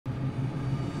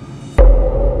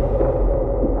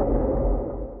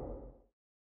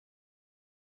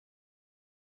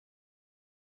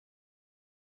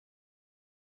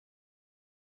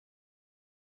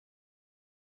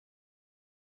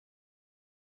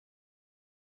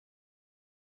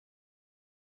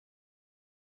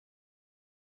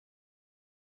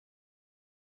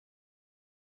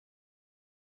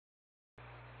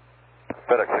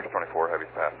FedEx 624 Heavy's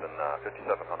passing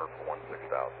 5700 for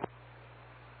 16,000.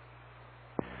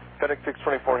 FedEx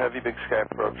 624 Heavy, Big Sky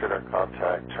approach, radar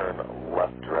contact, turn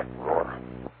left direct roar.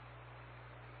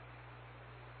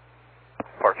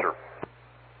 Departure.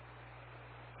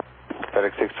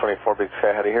 FedEx 624 Big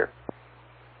Sky, how do you hear?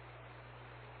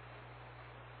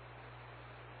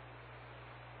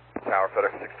 Tower,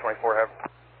 FedEx 624 Heavy.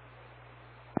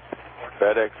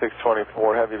 FedEx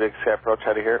 624 Heavy, Big Sky approach,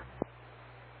 how do you hear?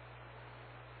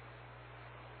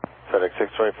 FedEx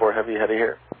 624 Heavy, how do you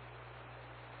hear?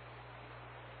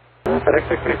 FedEx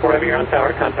 624 Heavy, you're on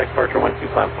tower, contact departure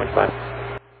 125.5.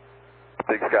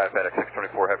 Big Sky, FedEx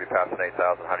 624 Heavy passing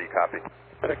 8,000, how do you copy?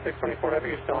 FedEx 624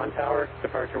 Heavy, you're still on tower,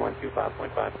 departure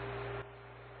 125.5.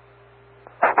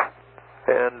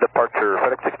 And departure,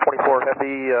 FedEx 624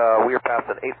 Heavy, we are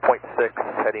passing 8.6,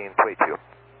 heading 22.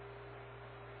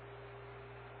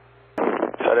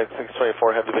 FedEx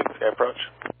 624 Heavy, Big Sky approach.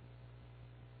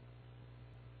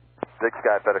 Big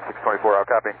Sky, FedEx 624, I'll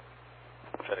copy.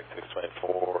 FedEx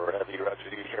 624 Heavy, roger,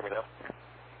 do you hear me now?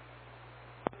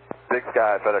 Big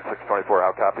Sky, FedEx 624,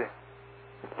 I'll copy.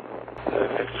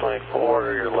 FedEx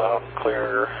 624, you're loud and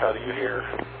clear, how do you hear?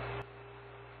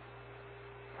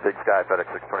 Big Sky,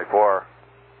 FedEx 624.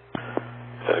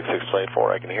 FedEx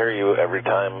 624, I can hear you every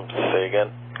time, say again.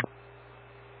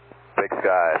 Big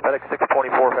Sky, FedEx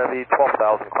 624 Heavy,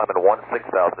 12,000, climbing to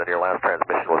 16,000, and your last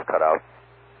transmission was cut out.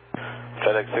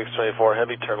 FedEx 624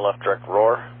 Heavy, turn left direct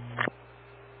roar.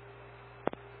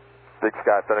 Big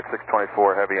Sky, FedEx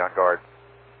 624 Heavy on guard.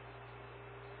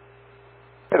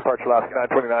 Departure Alaska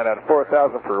 929 out of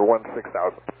 4,000 for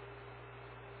 16,000.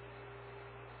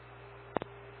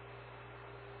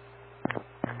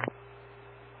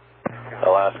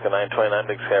 Alaska 929,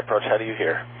 Big Sky approach, how do you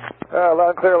hear? Loud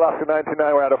and clear, Alaska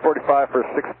 929, we're out of 45 for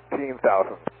 16,000.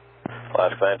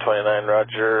 Alaska 929,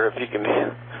 roger, if you can,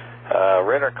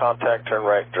 radar contact, turn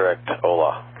right direct,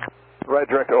 Ola. Right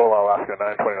direct to Ola, Alaska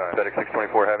 929. FedEx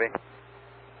 624 Heavy.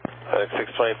 FedEx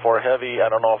 624 Heavy, I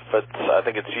don't know if it's, I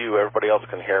think it's you, everybody else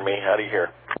can hear me, how do you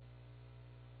hear?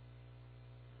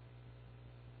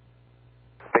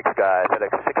 Big Sky,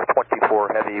 FedEx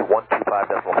 624 Heavy,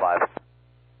 125.5.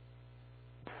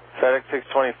 FedEx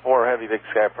 624 Heavy, Big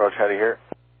Sky approach, how do you hear?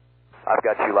 I've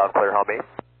got you loud and clear, how me?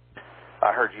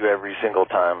 I heard you every single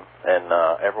time, and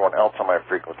everyone else on my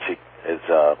frequency is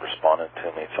responding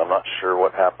to me, so I'm not sure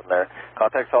what happened there.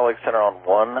 Contact Salt Lake Center on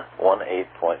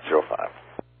 118.05.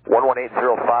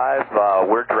 11805,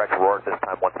 we're direct roar at this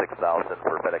time, 16,000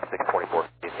 for FedEx 624.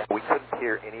 We couldn't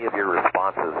hear any of your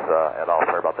responses at all,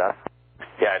 sorry about that.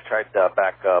 Yeah, I tried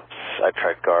backups, I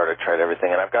tried guard, I tried everything,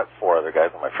 and I've got 4 other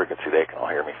guys on my frequency, they can all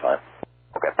hear me fine.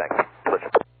 Okay, thanks. Switch.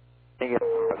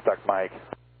 Stuck mic.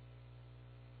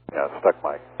 Yeah, stuck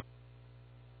mic.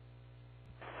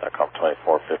 SATCOM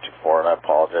 2454, and I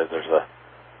apologize, there's a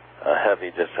Heavy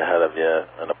just ahead of you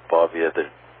and above you that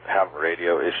have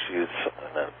radio issues,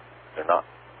 and then they're not,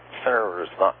 server's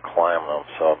not climbing them,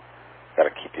 so I've got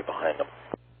to keep you behind them.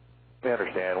 We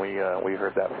understand. We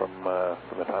heard that from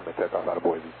the time they took off out of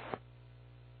Boise.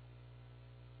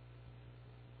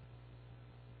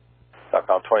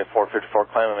 SATCOM 2454,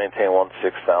 climb and maintain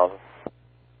 16,000.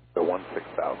 The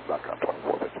 16,000, SATCOM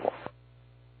 2454.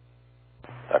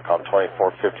 SATCOM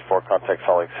 2454, contact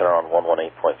Salt Lake Center on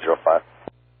 118.05.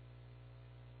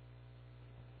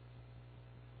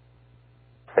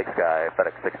 Big Sky,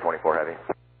 FedEx 624 Heavy.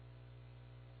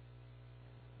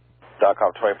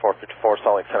 SATCOM 2454,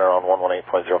 Salt Lake Center on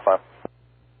 118.05.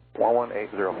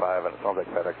 11805, and it sounds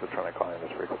like FedEx is trying to climb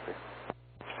this frequency.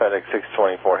 FedEx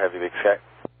 624 Heavy, Big Sky.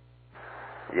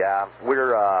 Yeah,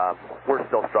 we're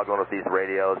still struggling with these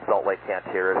radios. Salt Lake can't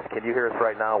hear us. Can you hear us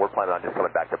right now? We're planning on just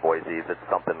coming back to Boise. It's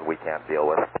something we can't deal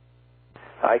with.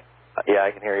 Yeah,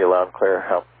 I can hear you loud and clear.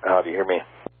 How do you hear me?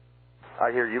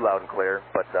 I hear you loud and clear,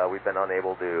 but we've been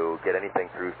unable to get anything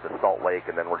through to Salt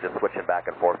Lake, and then we're just switching back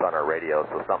and forth on our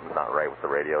radios, so something's not right with the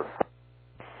radios.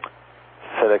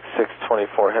 FedEx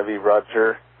 624 Heavy,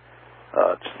 roger.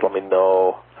 Just let me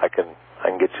know. I can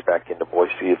get you back into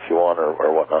Boise if you want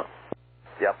or whatnot.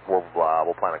 Yep, we'll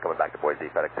plan on coming back to Boise,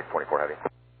 FedEx 624 Heavy.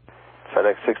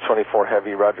 FedEx 624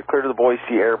 Heavy, roger. Clear to the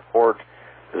Boise airport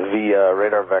via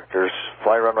radar vectors,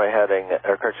 fly runway heading,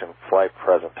 fly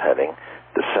present heading,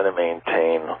 descend and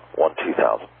maintain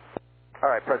 12,000. All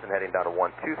right, present heading down to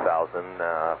 12,000,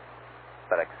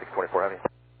 FedEx 624 Heavy.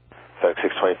 FedEx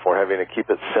 624 Heavy, to keep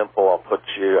it simple, I'll put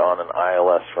you on an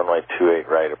ILS runway 28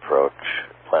 right approach.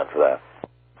 Plan for that.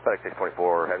 FedEx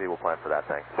 624 Heavy, we'll plan for that,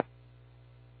 thanks.